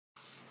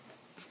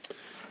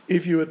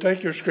If you would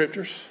take your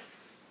scriptures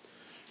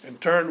and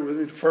turn with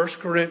me to 1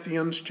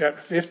 Corinthians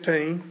chapter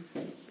 15,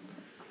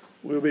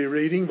 we'll be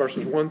reading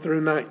verses 1 through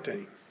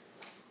 19.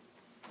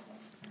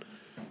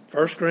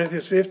 1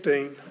 Corinthians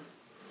 15,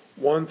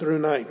 1 through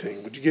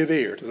 19. Would you give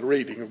ear to the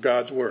reading of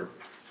God's Word?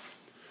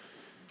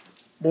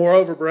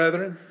 Moreover,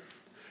 brethren,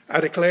 I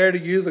declare to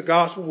you the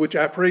gospel which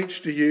I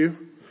preached to you,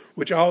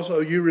 which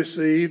also you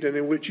received and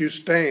in which you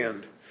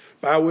stand,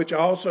 by which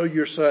also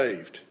you're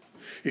saved,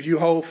 if you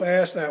hold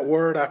fast that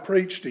word I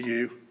preached to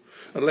you,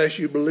 unless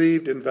you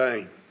believed in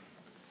vain.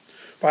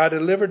 For I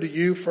delivered to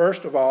you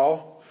first of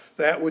all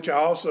that which I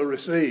also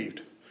received,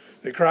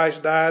 that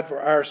Christ died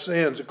for our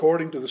sins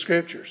according to the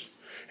Scriptures,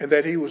 and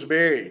that he was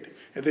buried,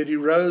 and that he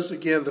rose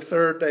again the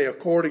third day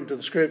according to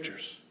the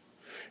Scriptures,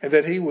 and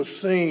that he was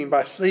seen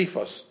by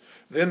Cephas,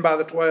 then by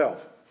the 12.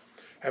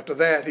 After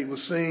that he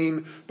was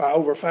seen by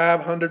over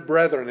 500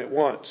 brethren at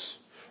once,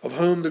 of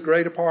whom the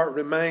greater part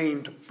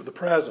remained for the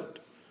present,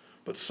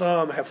 but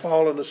some have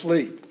fallen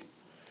asleep.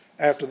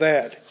 After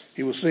that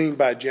he was seen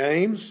by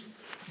James,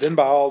 then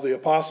by all the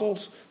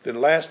apostles, then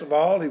last of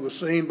all he was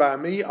seen by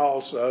me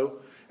also,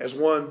 as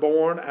one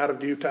born out of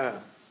due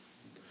time.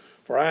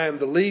 For I am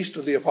the least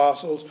of the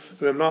apostles,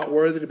 who am not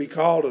worthy to be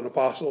called an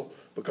apostle,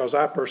 because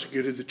I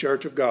persecuted the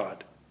church of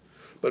God.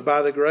 But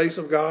by the grace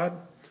of God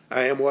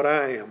I am what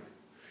I am,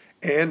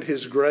 and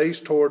his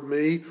grace toward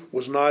me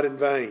was not in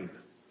vain.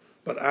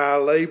 But I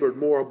labored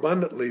more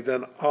abundantly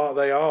than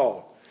they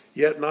all,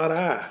 yet not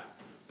I,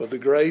 but the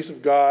grace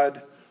of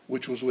God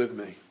which was with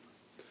me.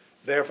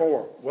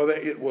 Therefore, whether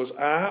it was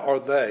I or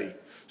they,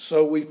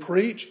 so we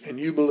preach, and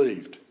you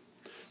believed.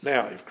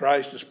 Now, if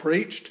Christ is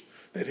preached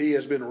that he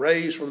has been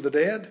raised from the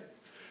dead,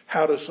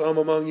 how do some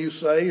among you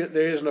say that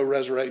there is no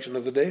resurrection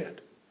of the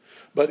dead?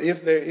 But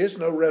if there is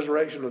no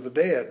resurrection of the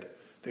dead,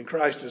 then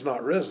Christ is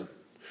not risen.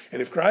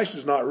 And if Christ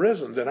is not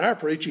risen, then our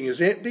preaching is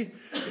empty,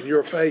 and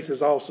your faith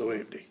is also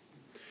empty.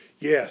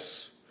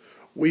 Yes,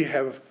 we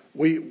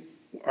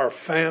are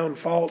found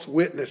false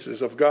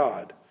witnesses of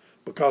God,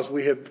 because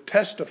we have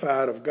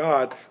testified of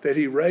God that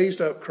he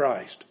raised up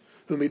Christ,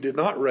 whom he did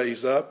not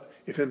raise up,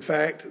 if in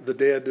fact the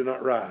dead do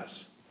not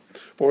rise.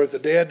 For if the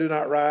dead do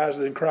not rise,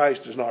 then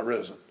Christ is not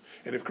risen.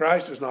 And if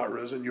Christ is not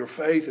risen, your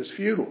faith is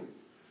futile.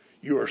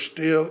 You are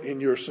still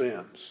in your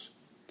sins.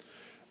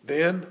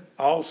 Then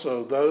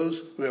also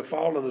those who have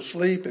fallen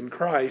asleep in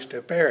Christ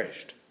have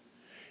perished.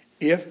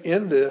 If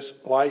in this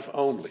life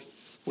only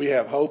we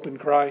have hope in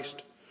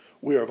Christ,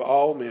 we are of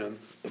all men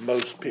the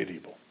most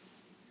pitiable.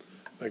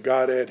 May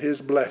God add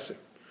his blessing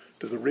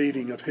to the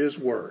reading of his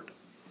word.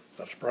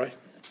 Let us pray.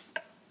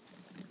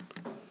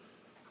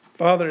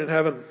 Father in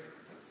heaven,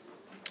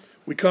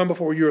 we come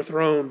before your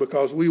throne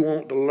because we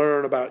want to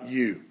learn about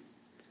you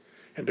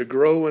and to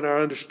grow in our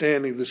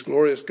understanding of this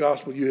glorious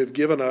gospel you have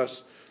given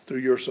us through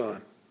your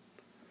Son.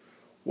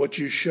 What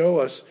you show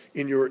us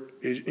in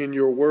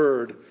your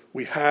word,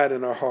 we hide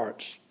in our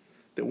hearts,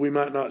 that we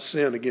might not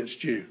sin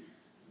against you.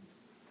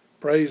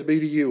 Praise be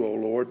to you, O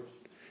Lord.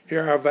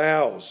 Hear our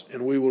vows,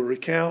 and we will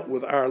recount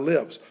with our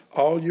lips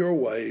all your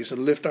ways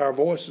and lift our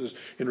voices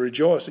in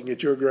rejoicing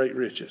at your great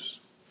riches.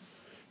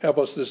 Help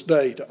us this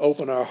day to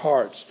open our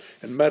hearts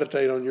and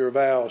meditate on your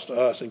vows to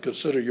us and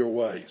consider your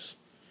ways.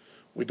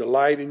 We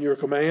delight in your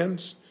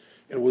commands,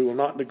 and we will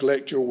not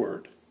neglect your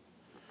word.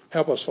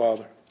 Help us,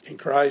 Father, in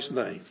Christ's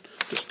name,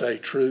 to stay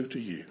true to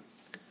you.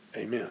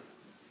 Amen.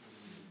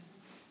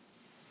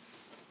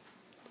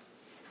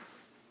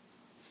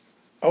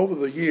 Over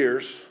the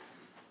years,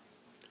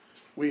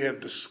 we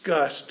have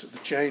discussed the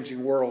changing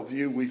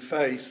worldview we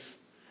face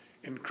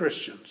in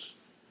Christians,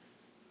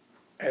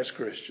 as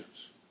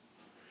Christians.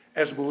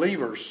 As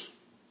believers,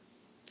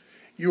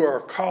 you are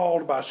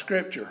called by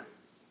Scripture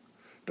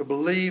to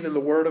believe in the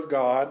Word of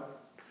God,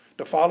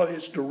 to follow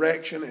its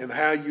direction in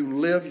how you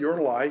live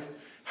your life,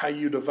 how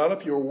you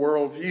develop your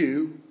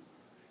worldview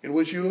in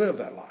which you live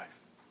that life.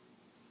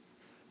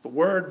 The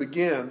Word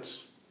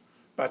begins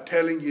by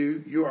telling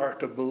you you are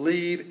to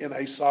believe in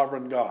a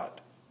sovereign God.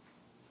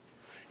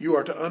 You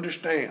are to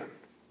understand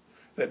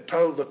that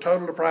the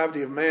total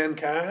depravity of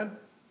mankind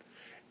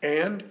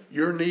and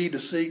your need to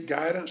seek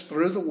guidance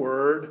through the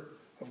Word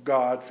of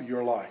God for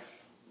your life.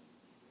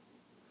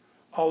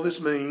 All this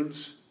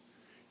means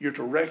you're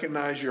to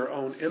recognize your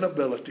own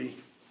inability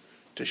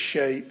to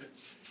shape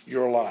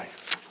your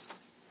life.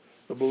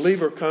 The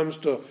believer comes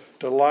to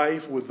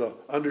life with the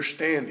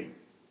understanding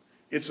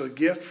it's a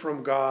gift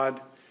from God,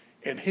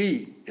 and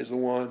he is the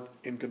one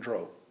in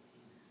control.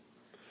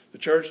 The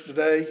church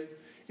today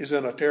is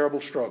in a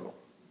terrible struggle.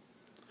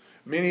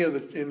 Many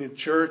in the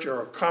church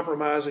are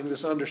compromising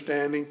this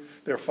understanding.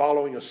 They're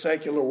following a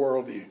secular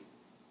worldview.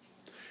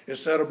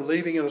 Instead of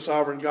believing in a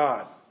sovereign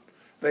God,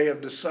 they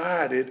have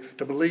decided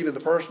to believe in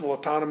the personal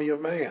autonomy of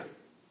man.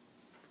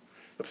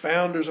 The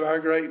founders of our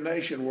great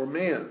nation were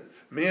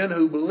men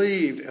who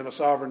believed in a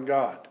sovereign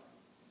God.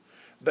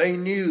 They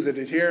knew that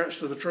adherence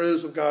to the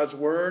truths of God's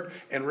Word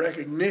and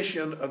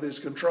recognition of his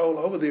control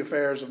over the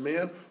affairs of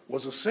men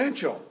was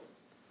essential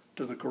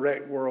to the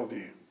correct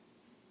worldview.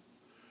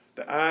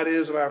 The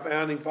ideas of our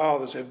founding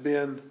fathers have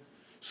been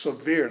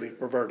severely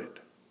perverted.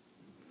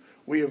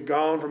 We have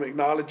gone from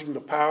acknowledging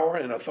the power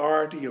and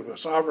authority of a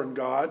sovereign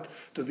God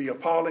to the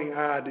appalling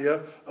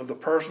idea of the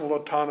personal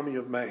autonomy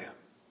of man.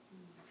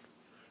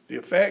 The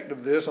effect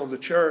of this on the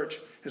church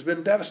has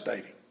been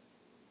devastating.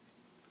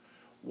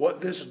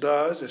 What this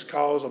does is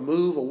cause a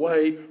move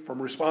away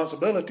from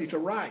responsibility to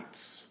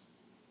rights.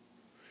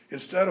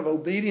 Instead of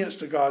obedience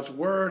to God's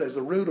word as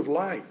the root of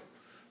life,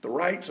 the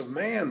rights of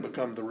man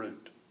become the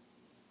root.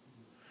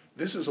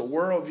 This is a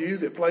worldview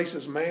that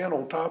places man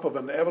on top of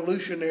an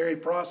evolutionary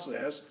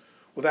process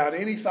without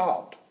any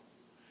thought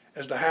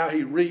as to how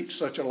he reached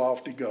such a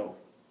lofty goal.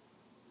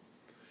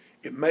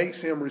 It makes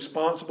him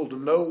responsible to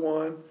no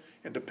one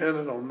and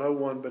dependent on no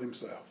one but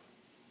himself.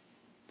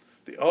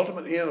 The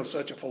ultimate end of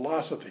such a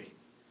philosophy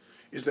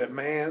is that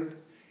man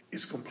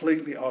is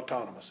completely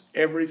autonomous.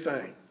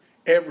 Everything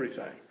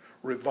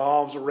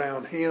revolves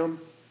around him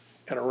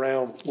and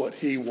around what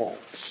he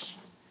wants.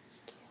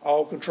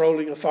 All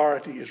controlling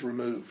authority is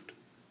removed.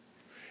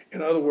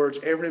 In other words,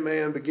 every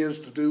man begins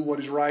to do what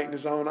is right in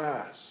his own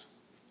eyes.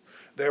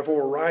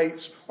 Therefore,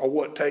 rights are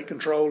what take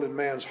control in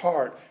man's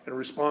heart, and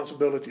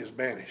responsibility is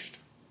banished.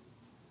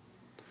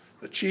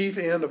 The chief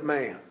end of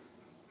man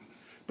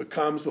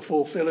becomes the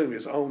fulfilling of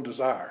his own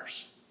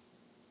desires.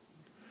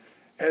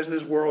 As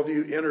this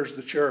worldview enters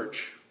the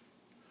church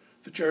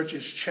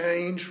is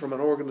changed from an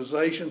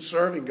organization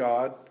serving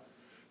God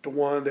to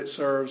one that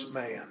serves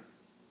man.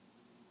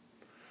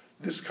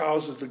 This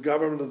causes the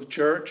government of the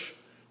church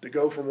to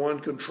go from one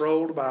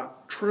controlled by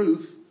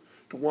truth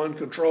to one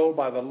controlled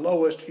by the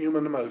lowest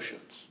human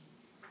emotions.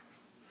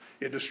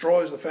 It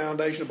destroys the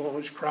foundation upon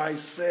which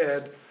Christ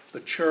said the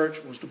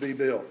church was to be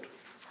built.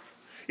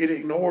 It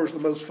ignores the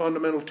most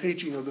fundamental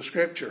teaching of the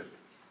Scripture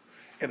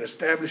and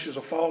establishes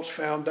a false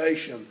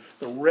foundation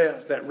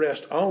that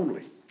rests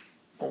only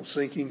on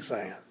sinking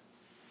sand.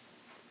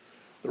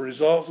 The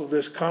results of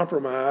this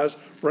compromise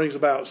brings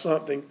about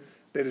something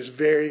that is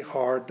very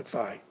hard to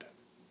fight.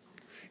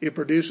 It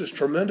produces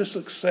tremendous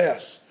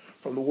success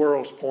from the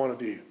world's point of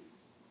view.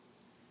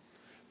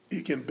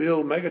 It can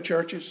build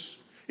megachurches.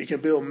 It can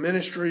build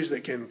ministries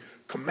that can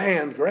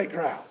command great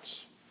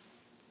crowds.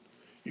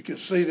 You can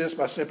see this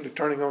by simply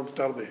turning on the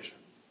television.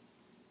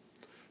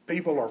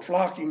 People are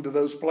flocking to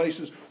those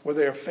places where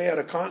they are fed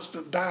a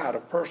constant diet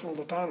of personal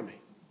autonomy.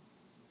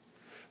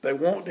 They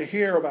want to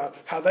hear about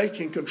how they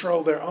can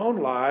control their own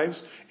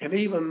lives, and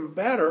even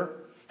better,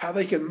 how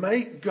they can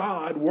make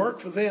God work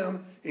for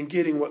them in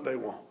getting what they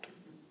want.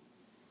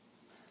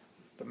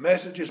 The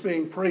messages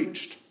being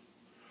preached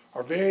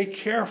are very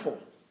careful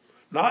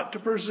not to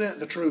present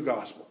the true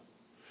gospel,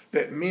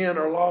 that men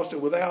are lost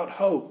and without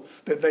hope,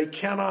 that they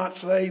cannot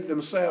save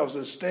themselves.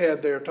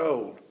 Instead, they're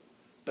told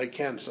they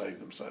can save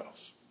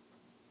themselves.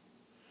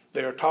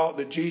 They are taught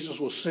that Jesus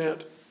was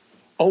sent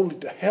only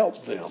to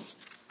help them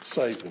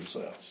save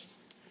themselves.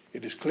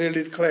 It is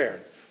clearly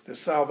declared that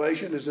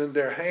salvation is in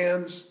their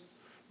hands,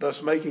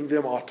 thus making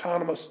them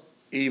autonomous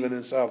even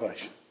in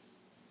salvation.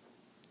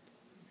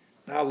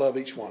 Now, I love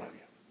each one of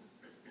you.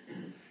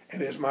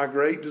 And it's my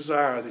great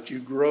desire that you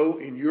grow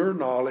in your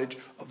knowledge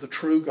of the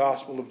true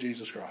gospel of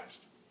Jesus Christ.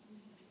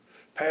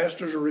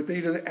 Pastors are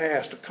repeatedly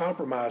asked to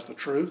compromise the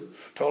truth,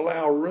 to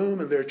allow room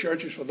in their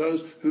churches for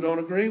those who don't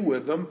agree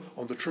with them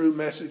on the true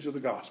message of the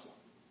gospel.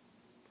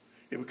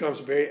 It becomes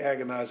a very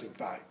agonizing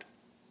fight.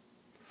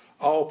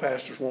 All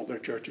pastors want their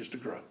churches to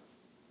grow.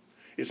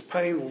 It's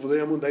painful for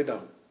them when they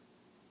don't.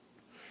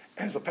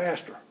 As a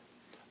pastor,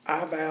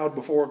 I vowed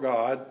before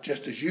God,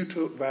 just as you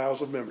took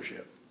vows of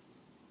membership.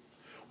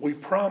 We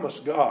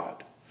promised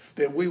God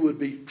that we would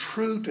be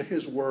true to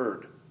His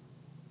word.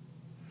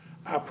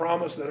 I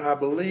promised that I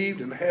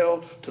believed and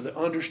held to the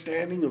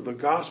understanding of the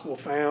gospel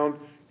found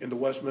in the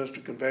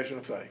Westminster Confession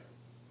of Faith.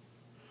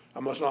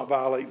 I must not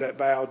violate that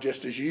vow,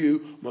 just as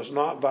you must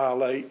not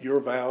violate your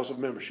vows of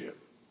membership.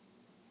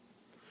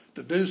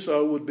 To do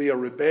so would be a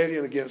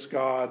rebellion against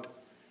God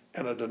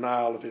and a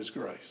denial of His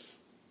grace.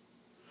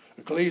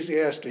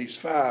 Ecclesiastes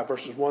 5,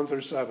 verses 1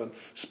 through 7,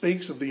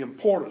 speaks of the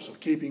importance of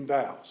keeping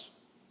vows.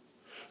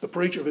 The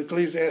preacher of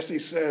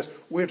Ecclesiastes says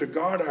we're to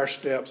guard our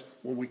steps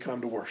when we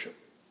come to worship.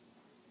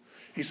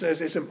 He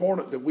says it's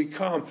important that we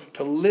come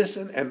to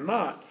listen and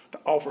not to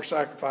offer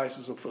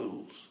sacrifices of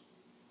fools.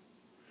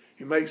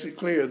 He makes it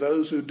clear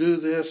those who do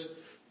this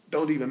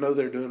don't even know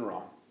they're doing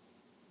wrong.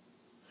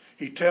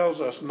 He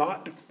tells us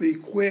not to be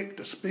quick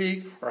to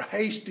speak or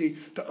hasty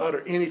to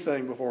utter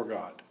anything before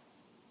God.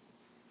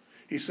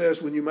 He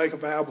says when you make a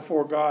vow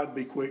before God,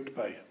 be quick to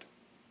pay it.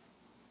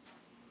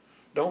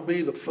 Don't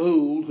be the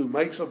fool who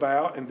makes a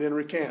vow and then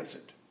recants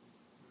it.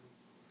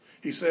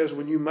 He says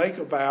when you make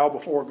a vow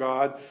before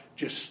God,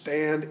 just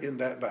stand in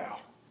that vow.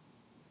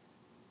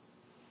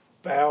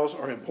 Vows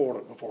are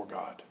important before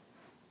God.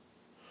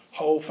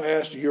 Hold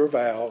fast to your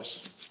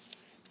vows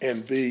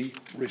and be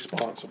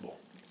responsible.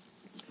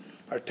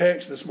 Our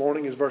text this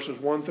morning is verses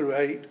 1 through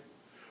 8,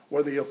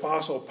 where the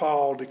Apostle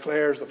Paul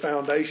declares the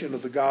foundation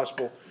of the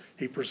gospel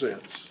he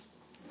presents.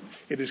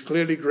 It is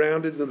clearly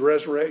grounded in the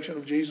resurrection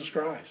of Jesus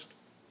Christ.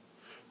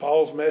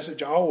 Paul's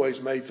message always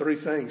made three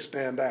things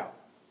stand out.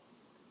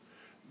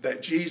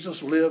 that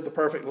Jesus lived the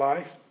perfect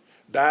life,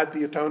 died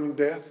the atoning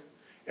death,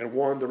 and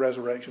won the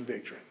resurrection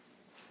victory.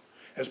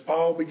 As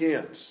Paul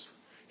begins,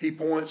 he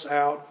points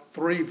out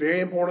three very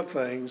important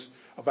things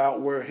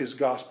about where his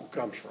gospel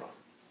comes from.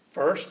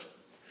 First,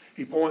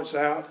 he points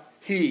out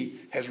he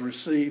has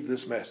received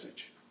this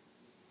message.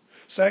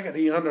 Second,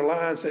 he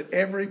underlines that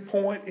every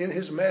point in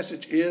his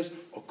message is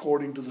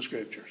according to the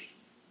Scriptures.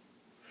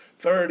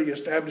 Third, he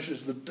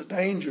establishes the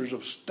dangers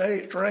of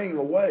straying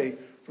away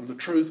from the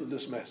truth of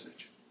this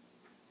message.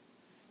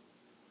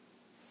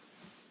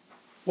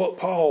 What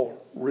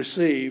Paul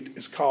received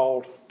is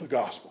called the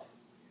gospel,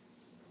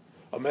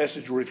 a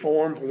message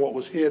reformed from what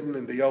was hidden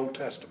in the Old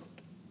Testament.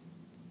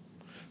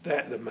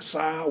 That the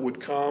Messiah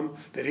would come,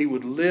 that he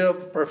would live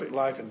the perfect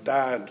life and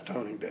die an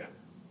atoning death.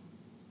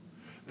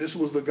 This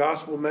was the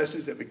gospel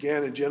message that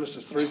began in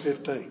Genesis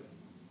 3:15.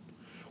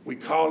 We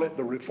call it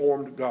the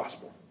reformed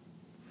gospel.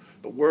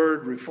 The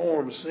word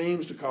reform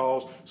seems to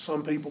cause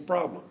some people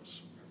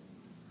problems.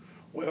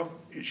 Well,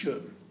 it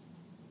shouldn't.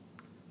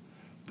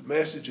 The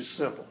message is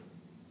simple.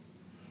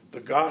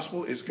 The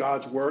gospel is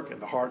God's work in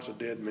the hearts of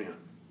dead men.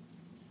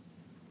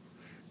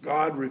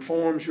 God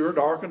reforms your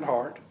darkened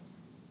heart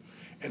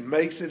and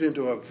makes it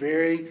into a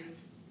very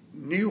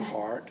new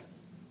heart,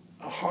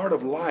 a heart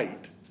of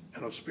light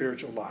and of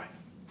spiritual life.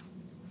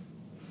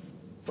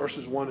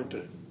 Verses 1 and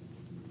 2.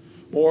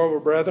 Moreover,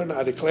 brethren,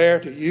 I declare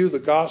to you the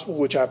gospel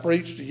which I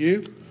preached to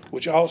you,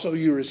 which also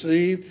you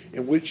received,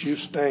 in which you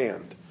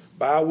stand,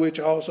 by which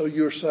also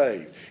you are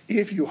saved,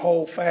 if you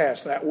hold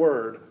fast that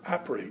word I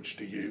preached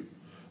to you,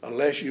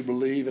 unless you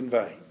believe in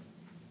vain.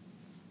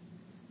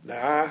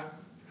 Now I,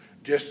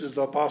 just as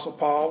the Apostle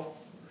Paul,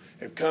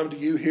 have come to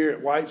you here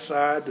at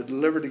Whiteside to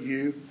deliver to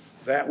you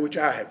that which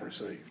I have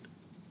received.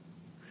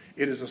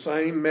 It is the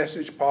same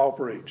message Paul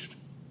preached.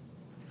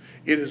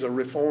 It is a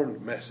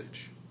reformed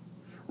message.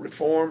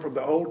 Reformed from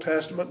the Old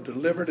Testament,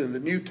 delivered in the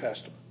New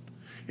Testament.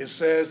 It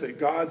says that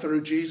God,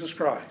 through Jesus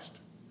Christ,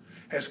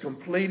 has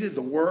completed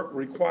the work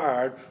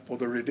required for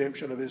the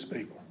redemption of his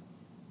people.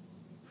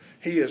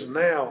 He is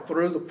now,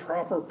 through the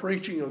proper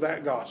preaching of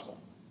that gospel,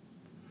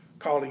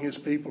 calling his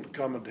people to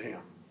come unto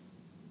him.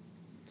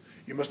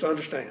 You must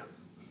understand,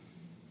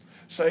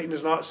 Satan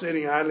is not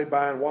sitting idly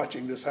by and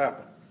watching this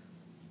happen.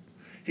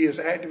 He is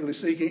actively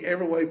seeking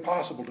every way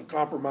possible to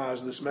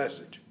compromise this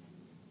message,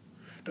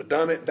 to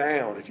dumb it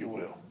down, if you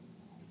will.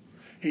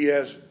 He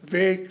has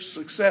very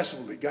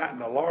successfully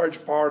gotten a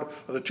large part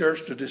of the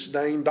church to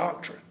disdain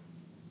doctrine.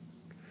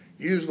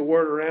 Use the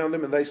word around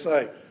them and they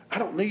say, I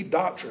don't need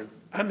doctrine,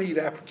 I need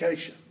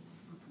application.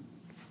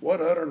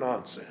 What utter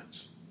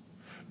nonsense.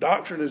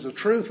 Doctrine is the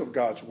truth of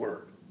God's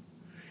word.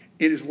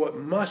 It is what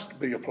must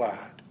be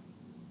applied.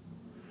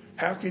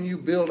 How can you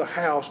build a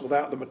house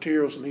without the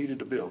materials needed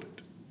to build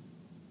it?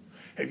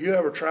 Have you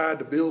ever tried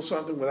to build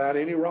something without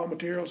any raw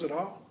materials at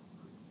all?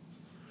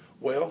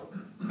 Well,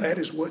 that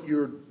is what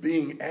you're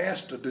being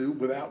asked to do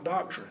without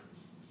doctrine,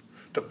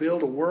 to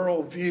build a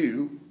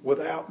worldview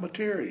without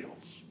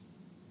materials.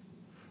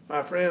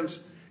 My friends,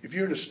 if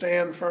you're to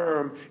stand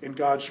firm in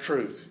God's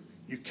truth,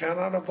 you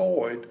cannot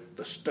avoid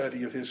the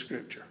study of his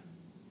Scripture.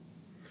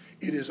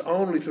 It is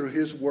only through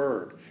his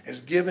word, as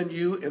given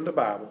you in the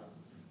Bible,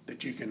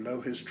 that you can know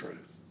his truth.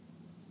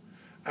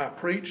 I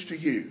preach to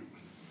you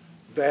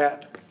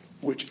that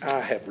which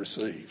I have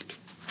received.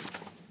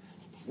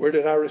 Where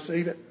did I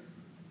receive it?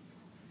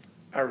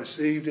 I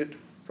received it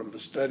from the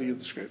study of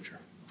the Scripture.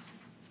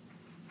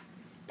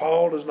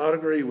 Paul does not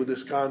agree with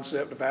this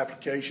concept of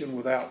application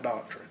without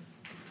doctrine.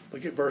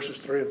 Look at verses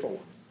 3 and 4.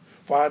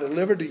 For I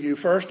delivered to you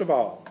first of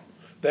all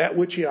that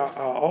which I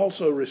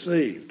also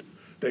received,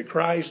 that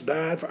Christ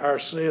died for our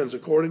sins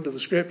according to the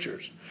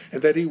Scriptures,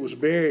 and that he was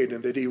buried,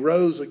 and that he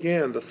rose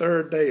again the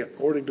third day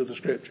according to the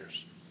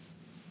Scriptures.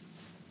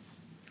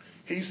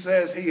 He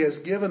says he has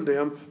given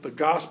them the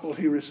gospel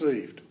he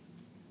received.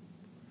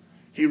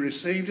 He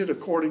received it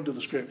according to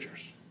the Scriptures.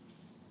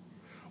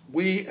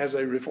 We, as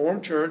a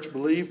Reformed church,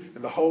 believe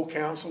in the whole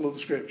counsel of the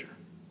Scripture.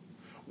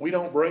 We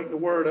don't break the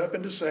word up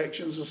into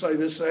sections and say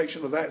this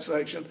section or that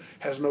section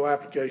has no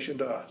application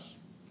to us.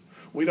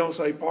 We don't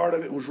say part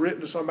of it was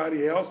written to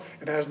somebody else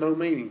and has no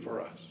meaning for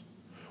us.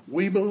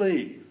 We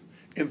believe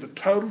in the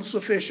total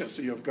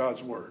sufficiency of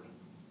God's word.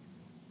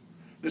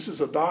 This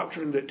is a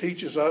doctrine that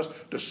teaches us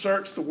to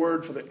search the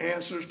word for the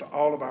answers to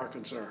all of our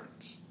concerns.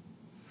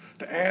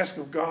 To ask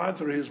of God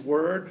through his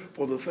word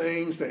for the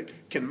things that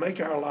can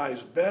make our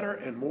lives better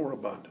and more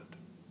abundant.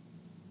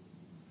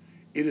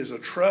 It is a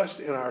trust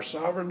in our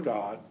sovereign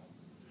God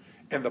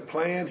and the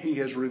plan he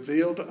has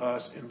revealed to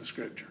us in the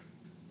Scripture.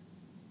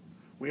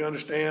 We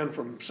understand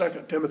from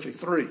 2 Timothy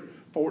 3,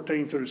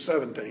 14 through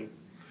 17,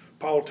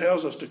 Paul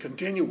tells us to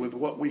continue with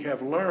what we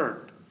have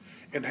learned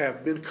and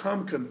have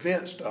become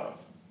convinced of.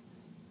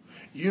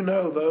 You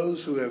know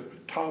those who have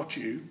taught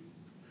you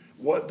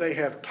what they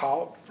have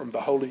taught from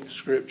the Holy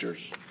Scriptures.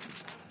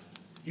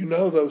 You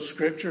know those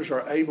Scriptures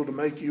are able to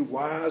make you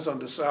wise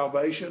unto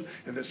salvation,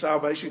 and that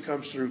salvation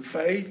comes through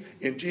faith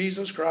in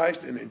Jesus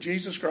Christ and in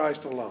Jesus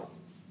Christ alone.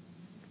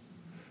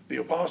 The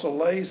apostle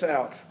lays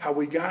out how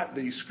we got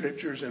these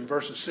scriptures in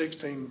verses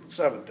 16,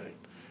 17.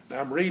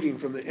 Now I'm reading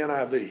from the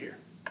NIV here.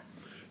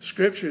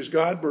 Scripture is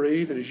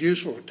God-breathed and is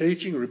useful for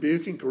teaching,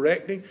 rebuking,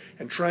 correcting,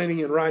 and training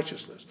in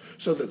righteousness,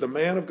 so that the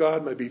man of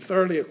God may be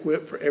thoroughly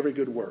equipped for every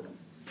good work.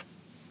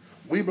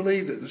 We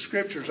believe that the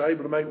Scripture is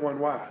able to make one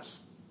wise.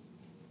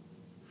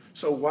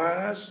 So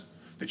wise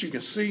that you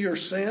can see your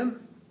sin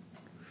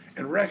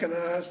and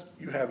recognize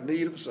you have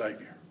need of a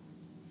Savior.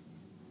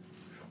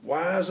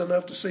 Wise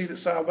enough to see that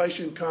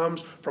salvation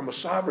comes from a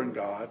sovereign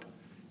God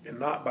and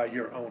not by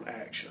your own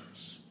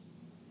actions.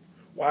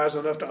 Wise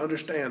enough to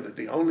understand that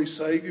the only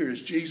Savior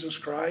is Jesus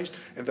Christ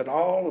and that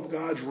all of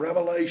God's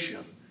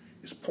revelation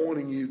is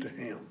pointing you to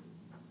Him.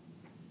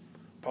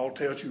 Paul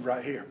tells you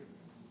right here,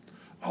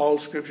 all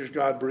Scripture is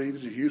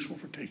God-breathed is useful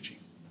for teaching.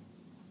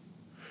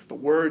 The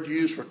word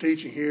used for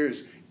teaching here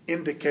is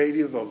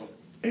indicative of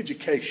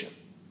education.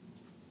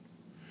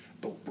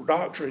 The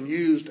doctrine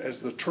used as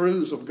the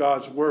truths of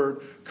God's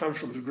word comes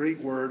from the Greek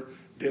word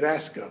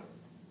didasko,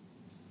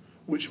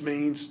 which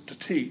means to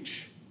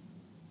teach.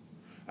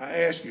 I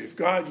ask you, if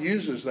God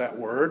uses that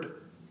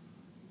word,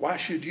 why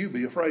should you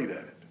be afraid of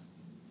it?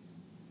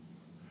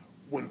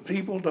 When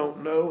people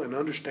don't know and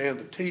understand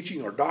the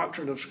teaching or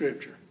doctrine of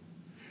Scripture,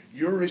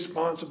 your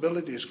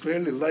responsibility is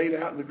clearly laid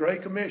out in the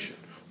Great Commission.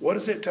 What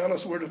does it tell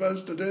us we're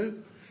supposed to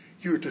do?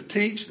 You're to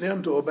teach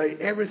them to obey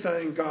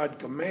everything God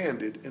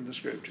commanded in the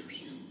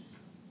Scriptures.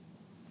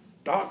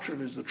 Doctrine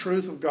is the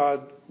truth of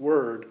God's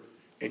word,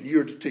 and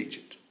you're to teach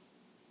it.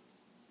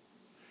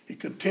 He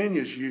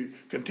continues,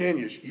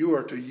 you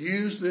are to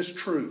use this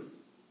truth.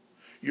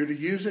 You're to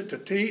use it to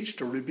teach,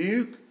 to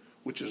rebuke,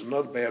 which is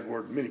another bad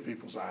word in many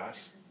people's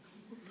eyes.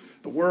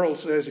 The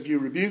world says if you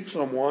rebuke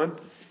someone,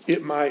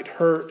 it might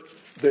hurt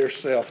their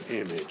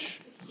self-image.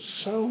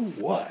 So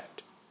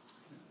what?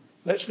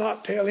 Let's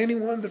not tell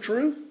anyone the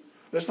truth.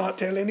 Let's not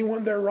tell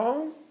anyone they're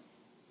wrong.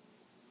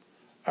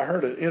 I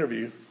heard an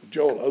interview with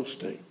Joel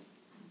Osteen.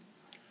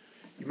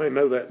 You may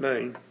know that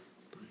name.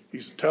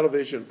 He's a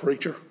television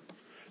preacher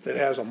that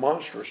has a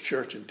monstrous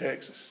church in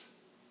Texas.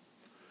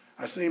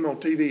 I see him on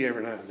TV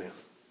every now and then.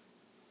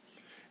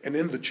 And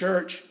in the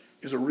church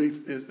is a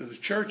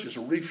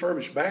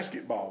refurbished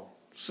basketball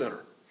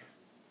center.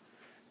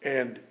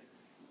 And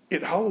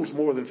it holds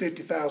more than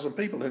 50,000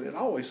 people, and it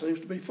always seems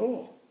to be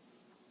full.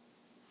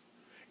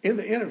 In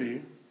the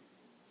interview,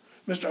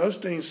 Mr.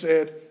 Osteen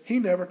said he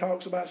never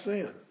talks about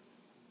sin.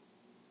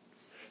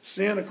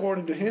 Sin,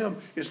 according to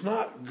him, is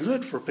not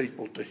good for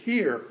people to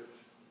hear.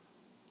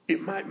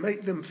 It might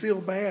make them feel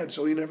bad,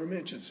 so he never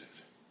mentions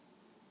it.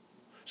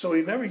 So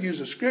he never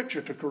uses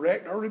Scripture to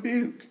correct or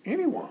rebuke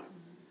anyone.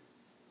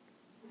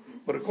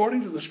 But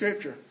according to the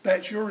Scripture,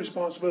 that's your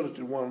responsibility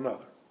to one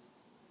another.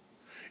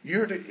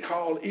 You're to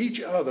call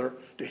each other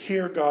to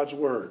hear God's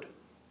word.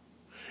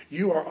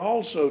 You are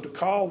also to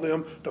call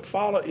them to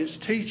follow its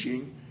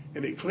teaching,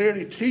 and it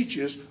clearly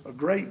teaches a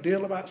great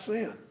deal about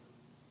sin.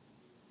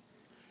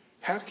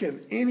 How can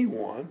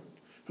anyone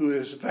who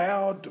has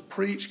vowed to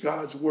preach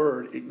God's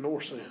word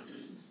ignore sin?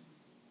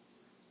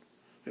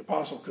 The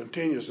apostle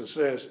continues and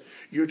says,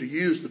 you're to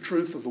use the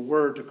truth of the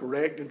word to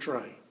correct and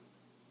train.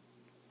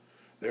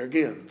 There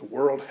again, the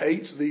world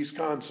hates these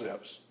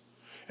concepts,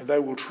 and they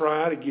will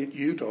try to get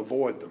you to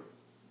avoid them.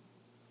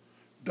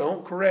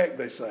 Don't correct,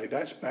 they say.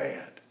 That's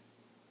bad.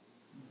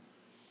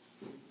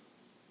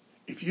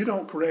 If you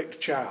don't correct a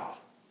child,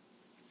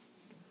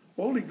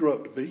 what will he grow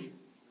up to be?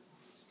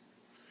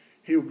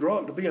 He'll grow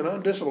up to be an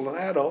undisciplined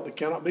adult that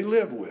cannot be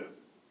lived with.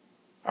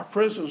 Our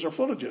prisons are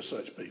full of just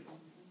such people.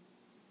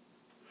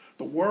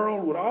 The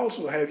world would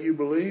also have you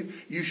believe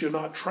you should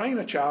not train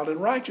a child in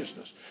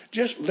righteousness.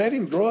 Just let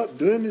him grow up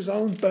doing his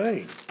own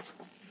thing.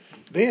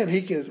 Then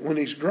he can, when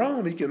he's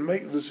grown, he can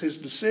make his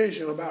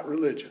decision about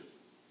religion.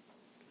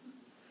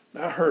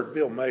 Now, I heard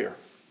Bill Maher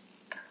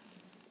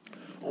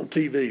on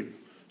TV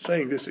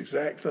saying this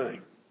exact thing.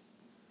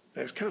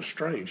 Now, it's kind of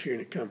strange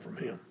hearing it come from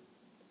him.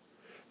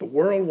 The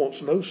world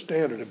wants no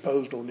standard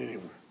imposed on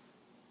anyone.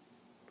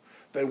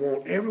 They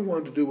want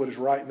everyone to do what is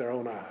right in their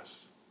own eyes.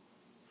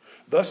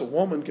 Thus, a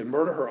woman can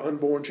murder her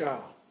unborn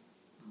child.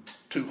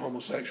 Two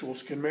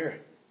homosexuals can marry.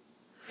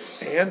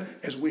 And,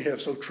 as we have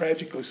so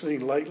tragically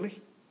seen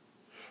lately,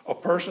 a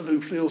person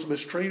who feels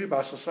mistreated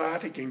by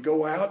society can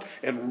go out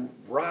and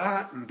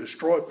riot and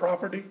destroy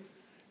property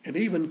and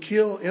even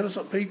kill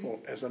innocent people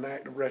as an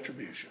act of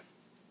retribution.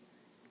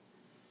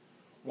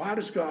 Why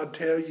does God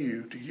tell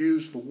you to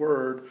use the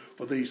word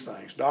for these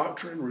things?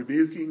 Doctrine,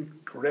 rebuking,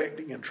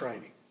 correcting, and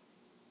training.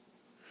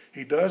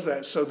 He does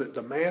that so that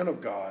the man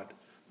of God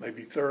may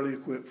be thoroughly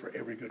equipped for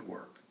every good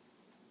work.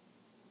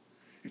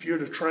 If you're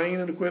to train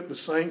and equip the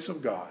saints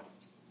of God,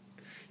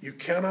 you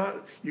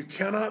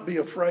cannot be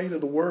afraid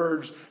of the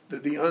words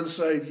that the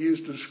unsaved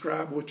use to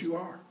describe what you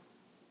are.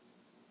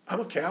 I'm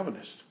a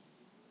Calvinist.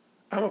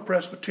 I'm a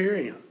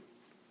Presbyterian.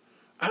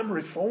 I'm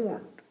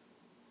Reformed.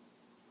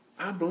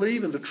 I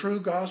believe in the true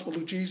gospel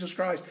of Jesus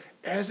Christ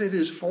as it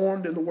is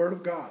formed in the Word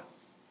of God.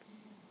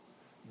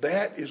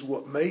 That is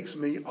what makes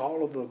me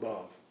all of the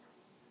above.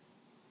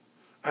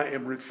 I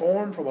am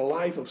reformed from a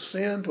life of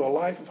sin to a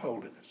life of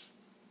holiness.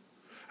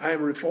 I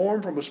am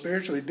reformed from a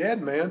spiritually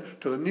dead man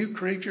to a new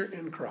creature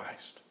in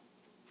Christ.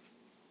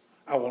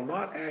 I will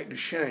not act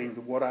ashamed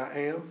of what I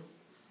am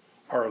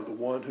or of the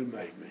one who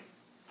made me.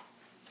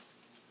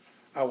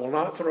 I will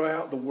not throw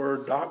out the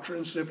word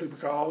doctrine simply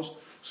because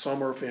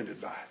some are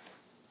offended by it.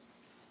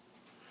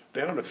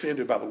 They aren't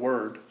offended by the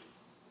word.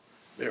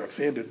 They're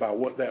offended by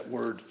what that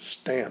word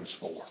stands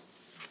for.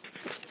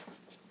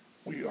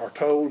 We are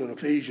told in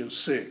Ephesians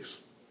 6,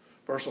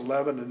 verse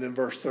 11 and then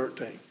verse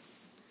 13.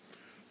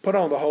 Put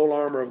on the whole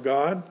armor of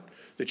God,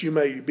 that you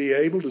may be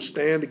able to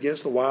stand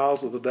against the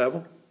wiles of the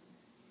devil.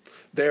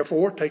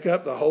 Therefore, take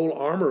up the whole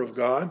armor of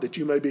God, that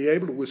you may be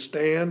able to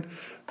withstand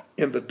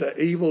in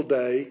the evil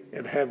day,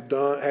 and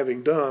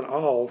having done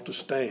all to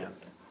stand.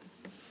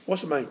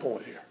 What's the main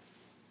point here?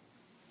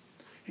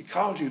 He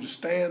calls you to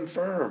stand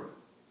firm.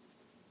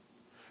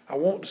 I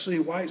want to see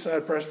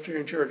Whiteside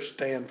Presbyterian Church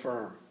stand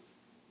firm.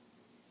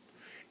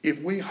 If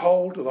we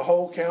hold to the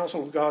whole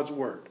counsel of God's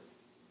Word,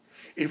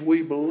 if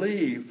we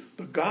believe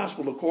the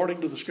gospel according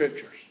to the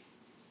Scriptures,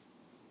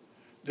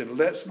 then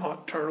let's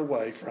not turn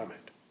away from it.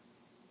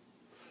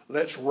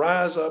 Let's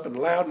rise up and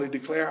loudly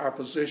declare our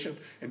position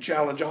and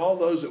challenge all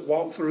those that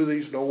walk through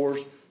these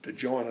doors to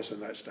join us in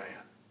that stand.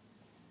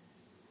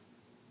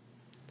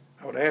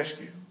 I would ask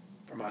you,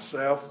 for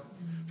myself,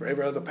 for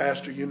every other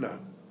pastor you know,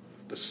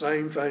 the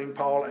same thing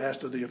Paul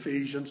asked of the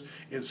Ephesians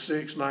in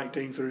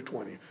 6:19 through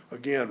 20,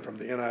 again from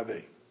the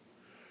NIV.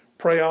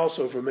 Pray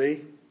also for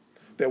me,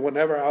 that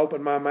whenever I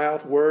open my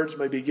mouth, words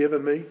may be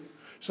given me,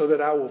 so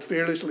that I will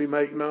fearlessly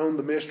make known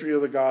the mystery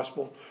of the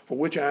gospel, for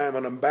which I am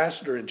an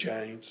ambassador in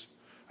chains.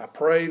 I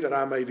pray that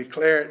I may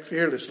declare it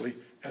fearlessly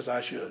as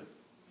I should.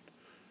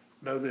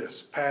 Know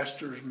this,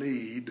 pastors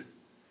need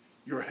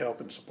your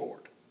help and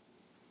support.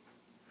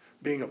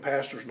 Being a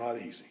pastor is not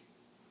easy.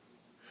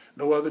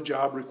 No other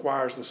job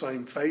requires the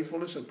same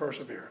faithfulness and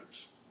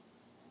perseverance.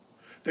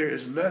 There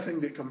is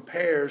nothing that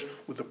compares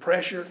with the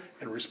pressure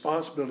and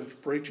responsibility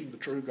of preaching the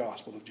true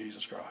gospel of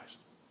Jesus Christ.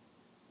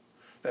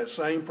 That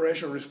same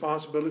pressure and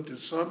responsibility to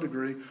some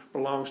degree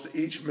belongs to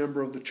each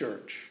member of the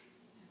church.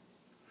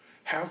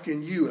 How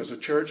can you as a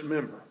church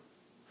member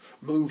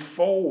move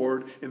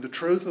forward in the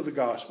truth of the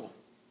gospel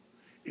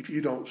if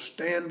you don't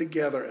stand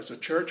together as a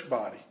church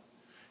body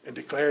and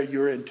declare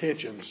your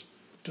intentions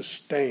to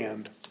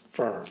stand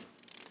firm?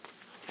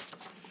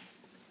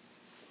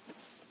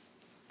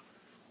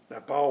 Now,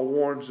 Paul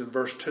warns in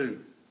verse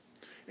 2,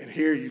 and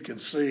here you can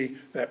see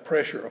that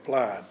pressure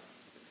applied.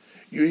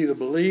 You either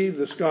believe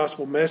this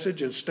gospel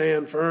message and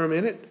stand firm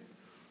in it,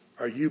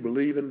 or you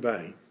believe in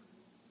vain.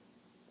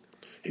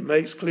 He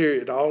makes clear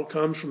it all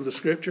comes from the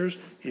Scriptures.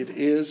 It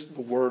is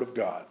the Word of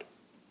God.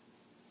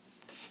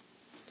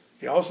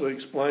 He also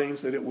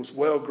explains that it was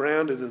well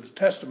grounded in the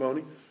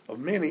testimony of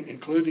many,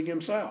 including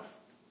himself.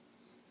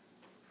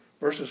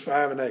 Verses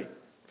 5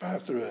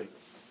 through 8.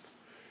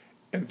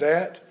 And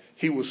that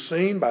he was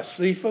seen by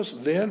Cephas,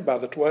 then by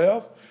the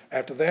 12.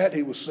 After that,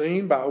 he was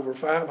seen by over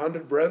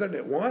 500 brethren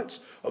at once,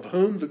 of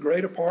whom the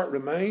greater part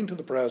remain to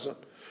the present,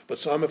 but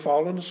some have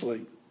fallen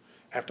asleep.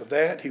 After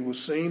that, he was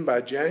seen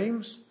by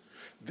James,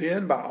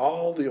 then by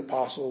all the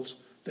apostles.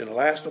 Then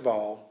last of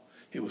all,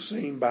 he was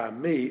seen by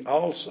me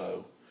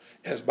also,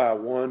 as by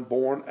one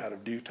born out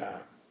of due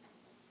time.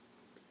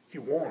 He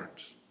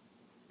warns.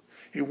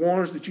 He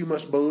warns that you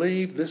must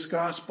believe this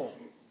gospel.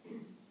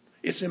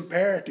 It's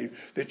imperative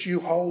that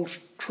you hold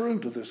true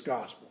to this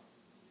gospel.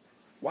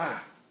 Why?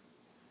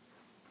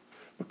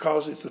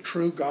 Because it's the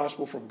true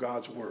gospel from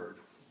God's Word.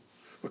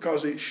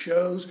 Because it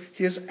shows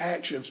His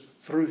actions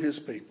through His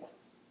people.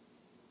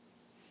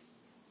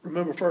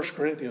 Remember 1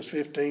 Corinthians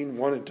 15,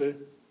 1 and 2?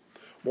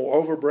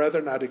 Moreover,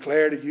 brethren, I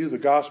declare to you the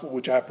gospel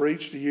which I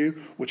preached to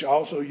you, which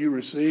also you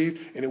received,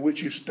 and in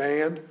which you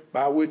stand,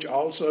 by which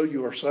also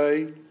you are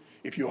saved,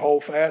 if you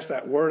hold fast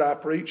that word I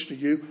preached to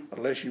you,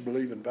 unless you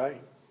believe in vain.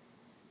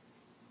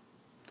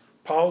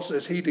 Paul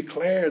says he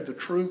declared the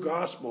true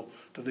gospel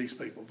to these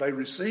people. They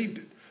received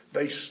it.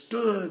 They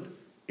stood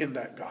in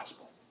that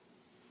gospel.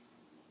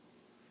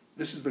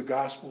 This is the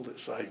gospel that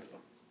saved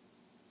them.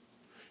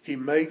 He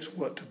makes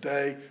what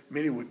today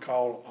many would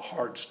call a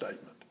hard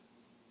statement.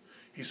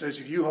 He says,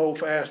 if you hold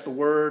fast the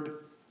word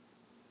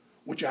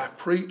which I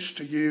preach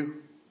to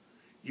you,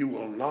 you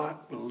will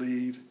not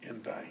believe in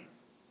vain.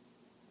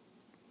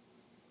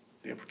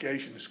 The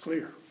implication is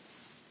clear.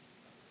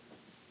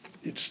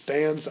 It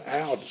stands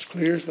out as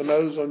clear as the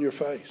nose on your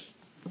face.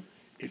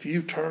 If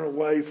you turn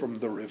away from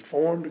the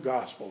reformed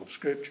gospel of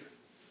Scripture,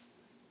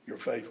 your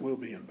faith will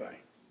be in vain.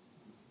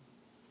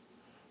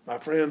 My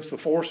friends, the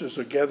forces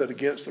are gathered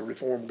against the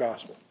reformed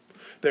gospel.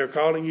 They're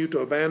calling you to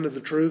abandon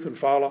the truth and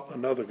follow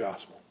another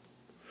gospel.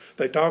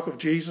 They talk of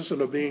Jesus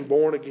and of being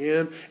born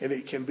again, and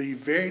it can be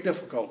very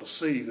difficult to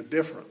see the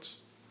difference,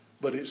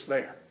 but it's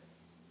there.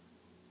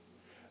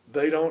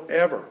 They don't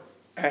ever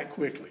act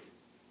quickly,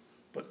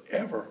 but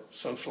ever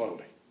so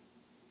slowly.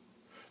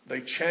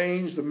 They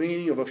change the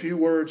meaning of a few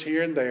words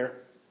here and there,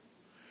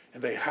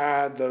 and they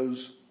hide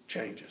those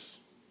changes.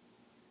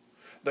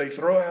 They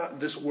throw out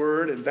this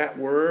word and that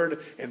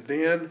word and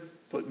then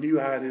put new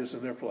ideas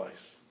in their place.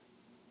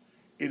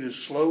 It is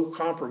slow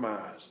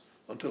compromise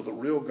until the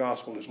real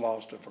gospel is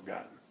lost and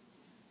forgotten.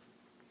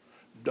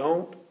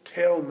 Don't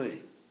tell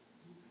me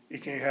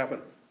it can't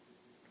happen.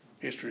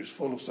 History is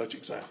full of such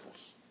examples.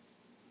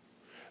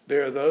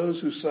 There are those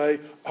who say,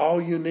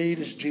 all you need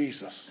is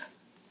Jesus.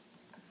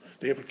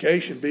 The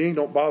implication being,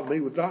 don't bother me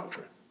with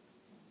doctrine.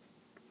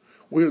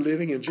 We're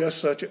living in just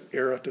such an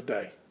era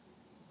today.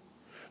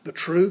 The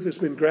truth has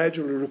been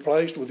gradually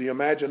replaced with the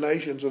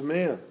imaginations of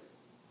men.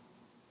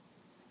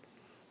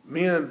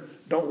 Men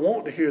don't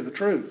want to hear the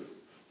truth.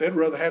 They'd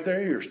rather have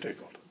their ears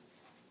tickled.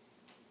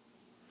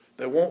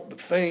 They want to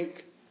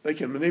think they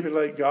can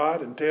manipulate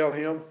God and tell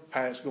him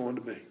how it's going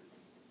to be.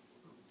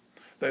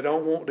 They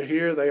don't want to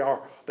hear they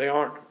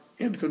aren't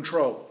in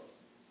control.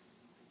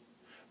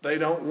 They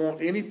don't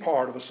want any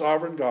part of a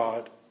sovereign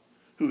God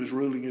who is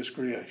ruling his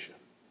creation.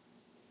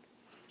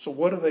 So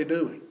what are they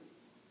doing?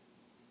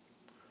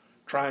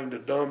 Trying to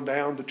dumb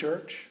down the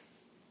church?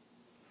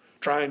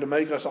 Trying to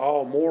make us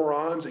all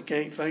morons that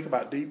can't think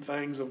about deep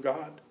things of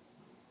God?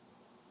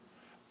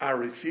 I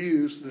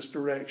refuse this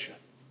direction.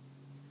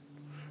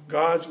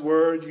 God's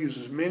word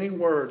uses many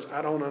words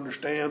I don't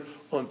understand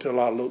until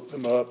I look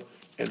them up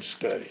and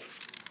study.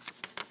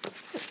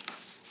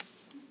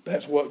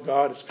 That's what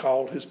God has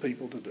called his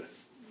people to do.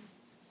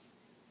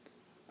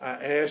 I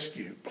ask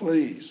you,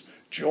 please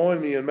join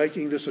me in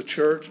making this a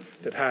church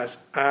that has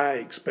high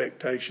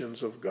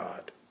expectations of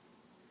God,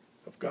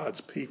 of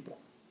God's people.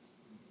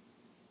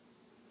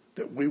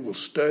 That we will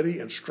study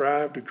and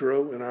strive to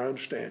grow in our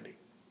understanding.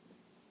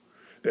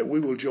 That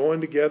we will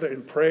join together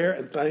in prayer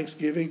and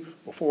thanksgiving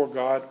before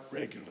God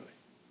regularly.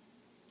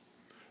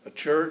 A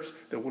church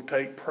that will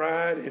take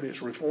pride in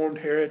its Reformed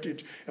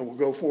heritage and will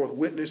go forth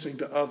witnessing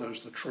to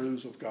others the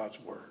truths of God's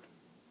Word.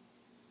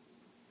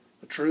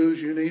 The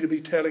truths you need to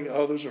be telling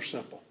others are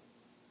simple.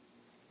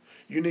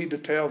 You need to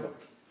tell them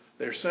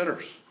they're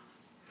sinners,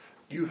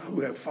 you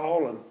who have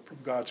fallen from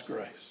God's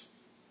grace.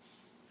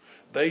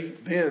 They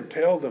then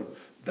tell them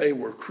they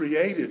were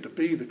created to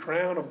be the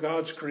crown of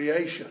God's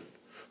creation.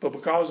 But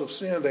because of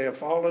sin, they have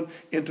fallen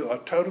into a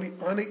totally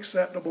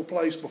unacceptable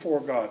place before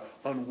God,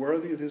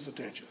 unworthy of his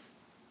attention.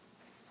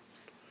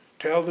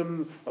 Tell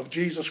them of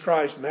Jesus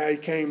Christ and how he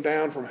came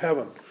down from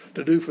heaven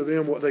to do for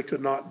them what they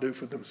could not do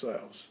for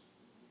themselves.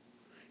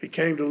 He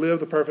came to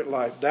live the perfect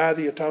life, die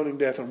the atoning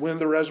death, and win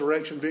the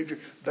resurrection victory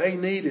they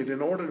needed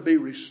in order to be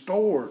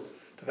restored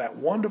to that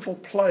wonderful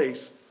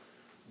place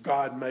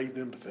God made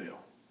them to fill.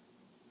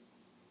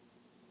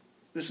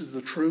 This is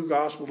the true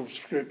gospel of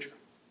Scripture.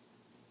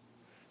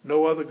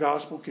 No other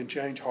gospel can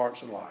change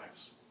hearts and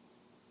lives.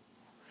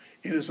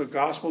 It is a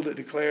gospel that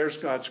declares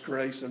God's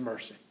grace and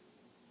mercy.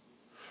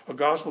 A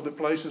gospel that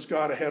places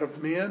God ahead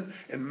of men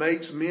and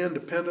makes men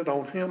dependent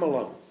on him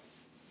alone.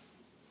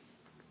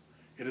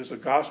 It is a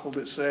gospel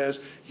that says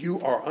you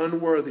are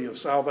unworthy of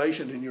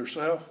salvation in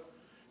yourself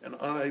and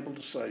unable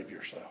to save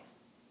yourself.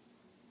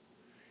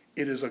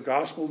 It is a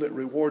gospel that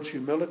rewards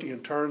humility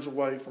and turns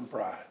away from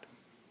pride.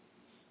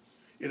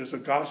 It is a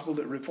gospel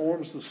that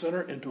reforms the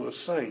sinner into a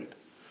saint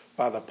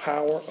by the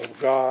power of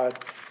God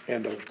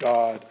and of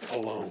God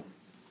alone.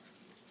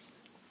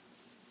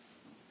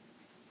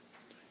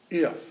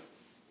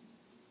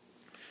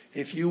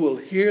 If you will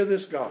hear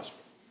this gospel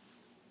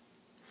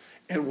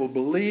and will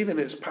believe in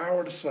its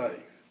power to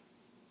save,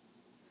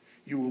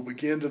 you will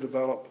begin to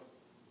develop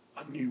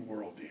a new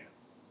worldview.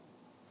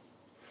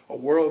 A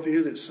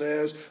worldview that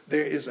says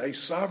there is a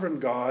sovereign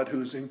God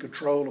who is in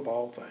control of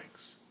all things.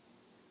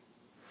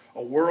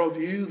 A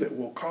worldview that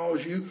will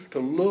cause you to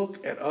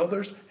look at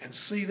others and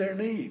see their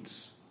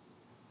needs.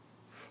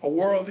 A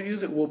worldview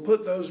that will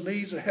put those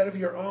needs ahead of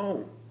your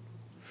own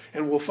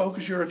and will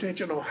focus your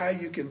attention on how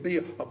you can be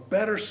a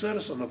better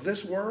citizen of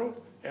this world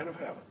and of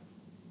heaven.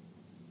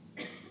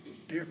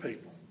 Dear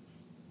people,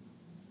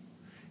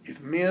 if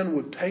men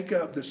would take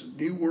up this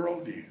new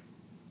worldview,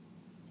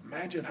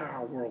 imagine how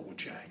our world would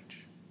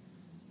change.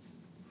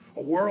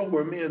 A world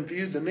where men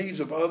viewed the needs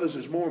of others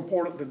as more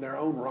important than their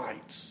own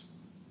rights.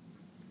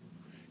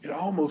 It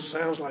almost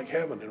sounds like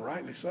heaven, and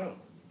rightly so.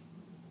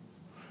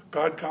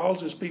 God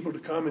calls his people to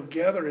come and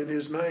gather in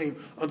his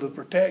name under the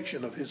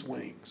protection of his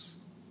wings.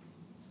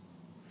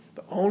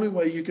 The only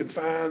way you can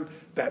find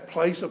that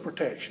place of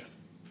protection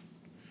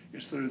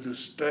is through the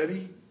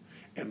study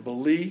and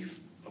belief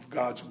of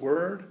God's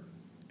word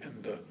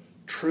and the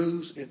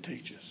truths it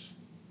teaches.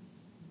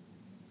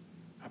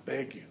 I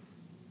beg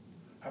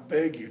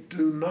you,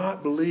 do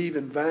not believe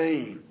in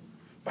vain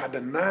by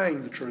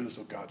denying the truths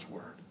of God's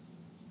word.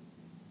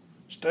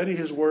 Study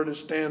his word and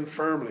stand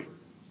firmly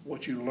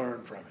what you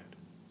learn from it.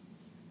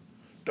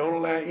 Don't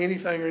allow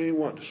anything or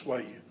anyone to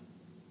sway you.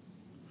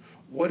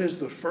 What is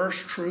the first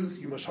truth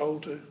you must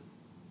hold to?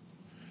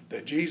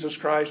 That Jesus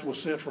Christ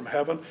was sent from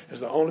heaven as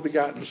the only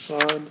begotten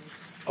Son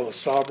of a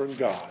sovereign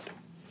God.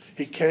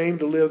 He came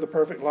to live the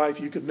perfect life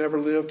you could never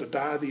live, to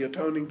die the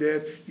atoning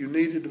death you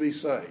needed to be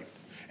saved,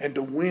 and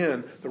to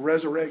win the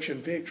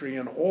resurrection victory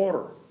in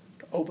order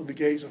to open the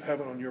gates of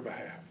heaven on your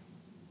behalf.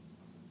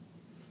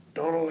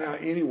 Don't allow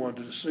anyone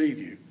to deceive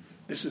you.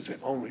 This is the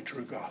only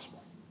true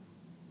gospel.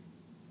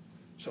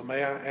 So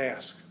may I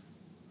ask,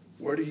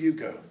 where do you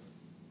go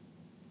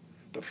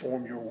to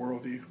form your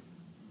worldview?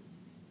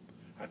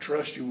 I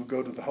trust you will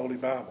go to the Holy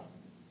Bible,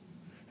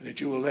 and that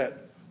you will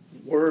let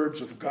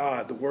words of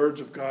God, the words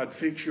of God,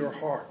 fix your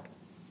heart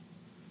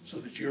so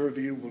that your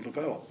view will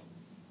develop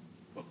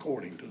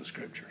according to the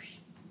Scriptures.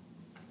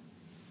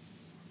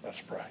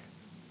 Let's pray.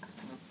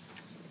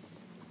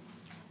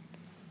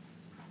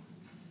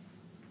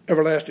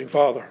 Everlasting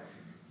Father,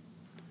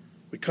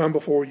 we come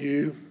before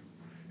you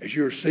as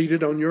you are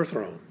seated on your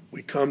throne.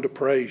 We come to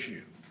praise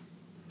you.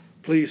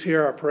 Please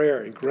hear our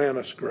prayer and grant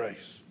us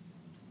grace.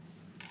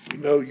 We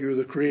know you're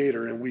the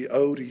Creator and we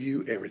owe to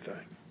you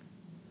everything.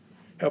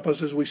 Help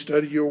us as we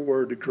study your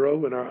word to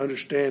grow in our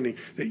understanding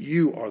that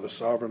you are the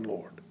sovereign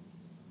Lord.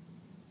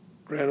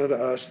 Grant unto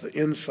us the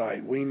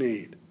insight we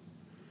need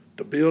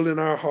to build in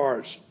our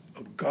hearts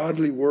a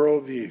godly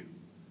worldview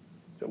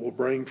that will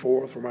bring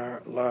forth from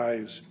our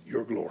lives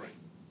your glory.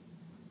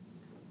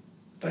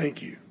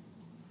 Thank you.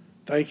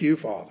 Thank you,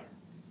 Father,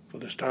 for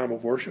this time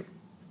of worship.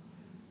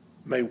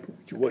 May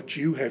what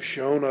you have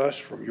shown us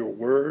from your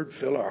word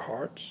fill our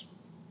hearts.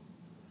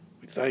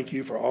 We thank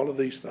you for all of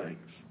these things.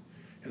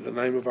 In the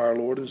name of our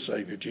Lord and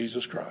Savior,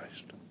 Jesus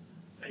Christ.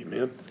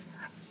 Amen.